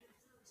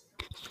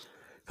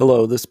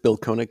Hello, this is Bill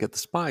Koenig at the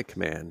Spy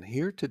Command,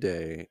 here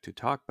today to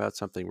talk about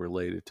something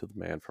related to the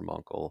Man from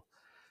U.N.C.L.E.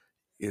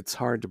 It's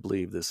hard to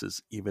believe this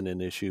is even an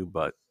issue,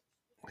 but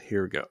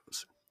here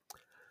goes.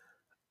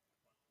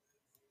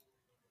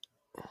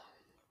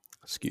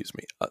 Excuse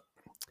me.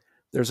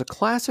 There's a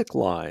classic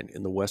line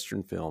in the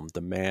Western film,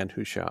 The Man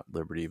Who Shot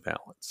Liberty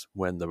Valance: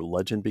 when the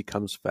legend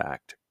becomes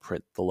fact,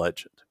 print the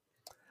legend.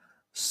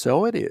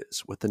 So it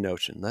is with the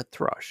notion that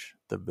Thrush,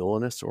 the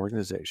villainous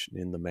organization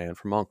in The Man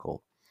from U.N.C.L.E.,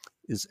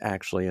 is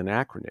actually an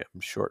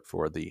acronym short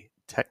for the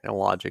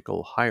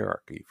technological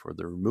hierarchy for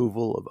the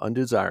removal of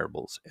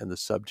undesirables and the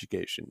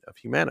subjugation of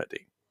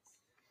humanity.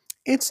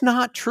 It's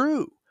not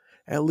true,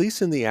 at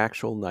least in the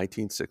actual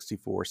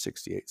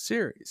 1964-68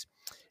 series.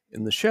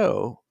 In the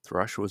show,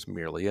 Thrush was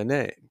merely a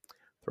name.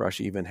 Thrush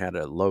even had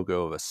a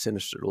logo of a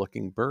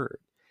sinister-looking bird.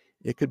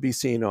 It could be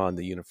seen on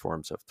the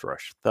uniforms of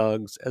Thrush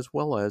thugs as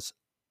well as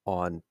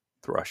on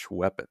Thrush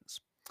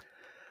weapons.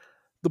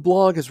 The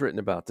blog has written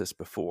about this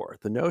before.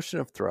 The notion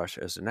of Thrush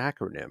as an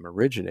acronym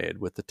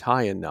originated with the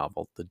tie-in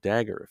novel The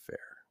Dagger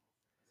Affair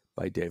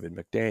by David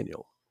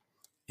McDaniel.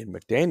 In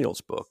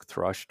McDaniel's book,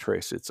 Thrush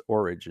traced its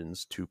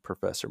origins to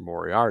Professor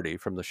Moriarty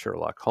from the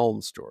Sherlock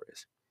Holmes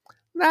stories.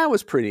 That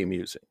was pretty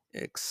amusing,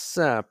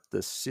 except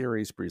the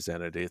series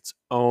presented its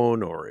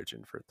own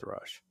origin for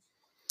Thrush.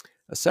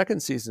 A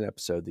second season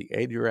episode, The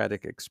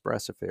Adriatic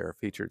Express Affair,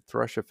 featured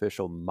Thrush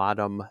official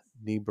Madame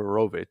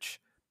Niborovich,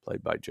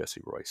 played by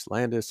Jesse Royce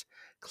Landis,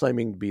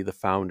 claiming to be the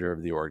founder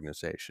of the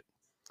organization.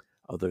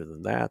 Other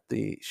than that,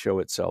 the show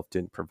itself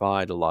didn't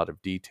provide a lot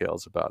of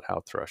details about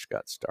how Thrush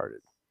got started.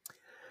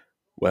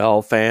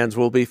 Well, fans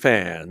will be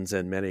fans,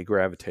 and many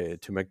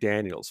gravitated to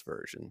McDaniel's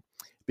version.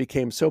 It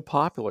became so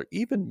popular,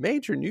 even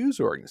major news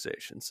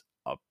organizations,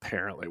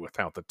 apparently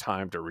without the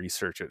time to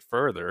research it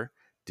further,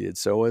 did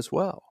so as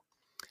well.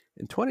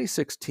 In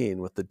 2016,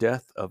 with the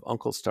death of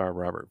Uncle star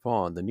Robert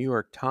Vaughn, the New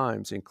York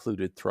Times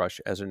included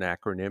Thrush as an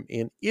acronym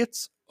in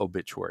its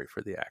obituary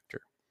for the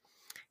actor.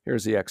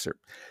 Here's the excerpt.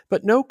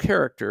 But no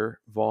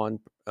character Vaughn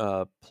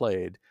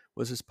played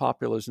was as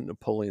popular as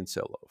Napoleon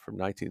Solo. From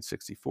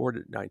 1964 to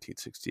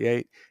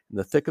 1968, in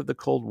the thick of the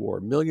Cold War,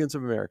 millions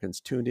of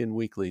Americans tuned in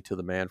weekly to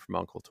The Man from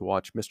U.N.C.L.E. to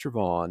watch Mr.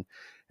 Vaughn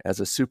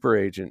as a super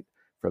agent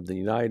from the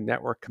United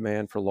Network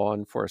Command for Law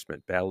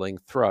Enforcement battling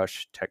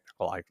Thrush,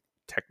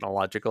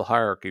 technological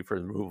hierarchy for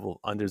the removal of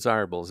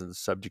undesirables and the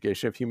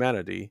subjugation of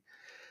humanity,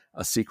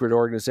 a secret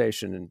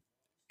organization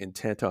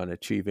intent on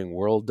achieving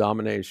world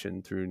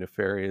domination through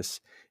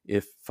nefarious,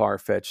 if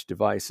far-fetched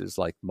devices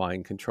like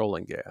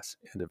mind-controlling gas.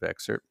 End of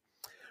excerpt.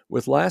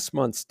 With last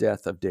month's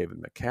death of David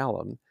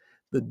McCallum,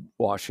 the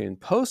Washington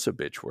Post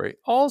obituary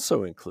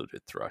also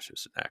included Thrush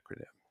as an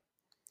acronym.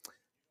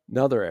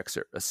 Another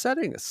excerpt.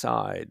 Setting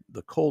aside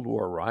the Cold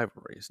War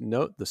rivalries,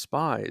 note the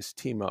spies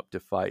team up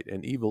to fight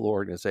an evil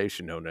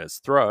organization known as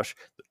Thrush,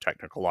 the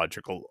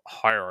technological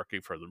hierarchy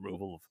for the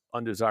removal of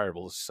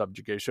undesirables,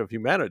 subjugation of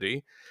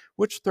humanity,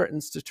 which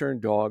threatens to turn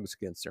dogs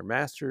against their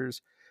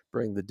masters,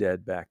 bring the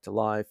dead back to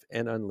life,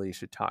 and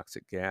unleash a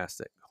toxic gas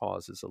that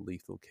causes a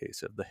lethal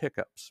case of the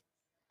hiccups.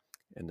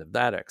 End of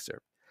that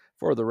excerpt.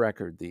 For the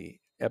record, the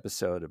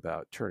episode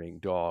about turning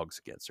dogs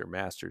against their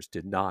masters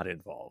did not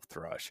involve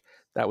Thrush.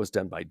 That was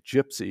done by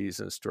gypsies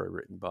in a story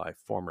written by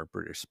former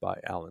British spy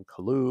Alan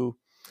Kalu.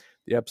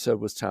 The episode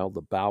was titled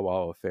The Bow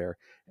Wow Affair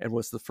and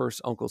was the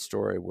first U.N.C.L.E.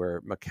 story where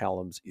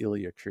McCallum's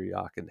Ilya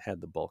Kuryakin had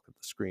the bulk of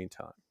the screen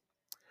time.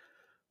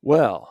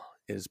 Well,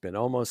 it has been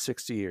almost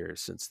 60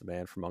 years since The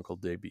Man from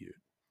U.N.C.L.E. debuted.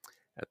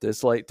 At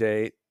this late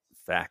date,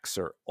 facts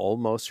are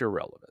almost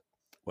irrelevant.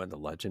 When the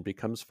legend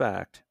becomes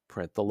fact,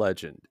 print the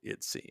legend,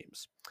 it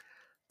seems.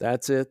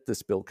 That's it. This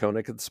is Bill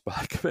Koenig at the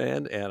Spy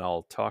Command, and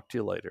I'll talk to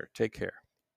you later. Take care.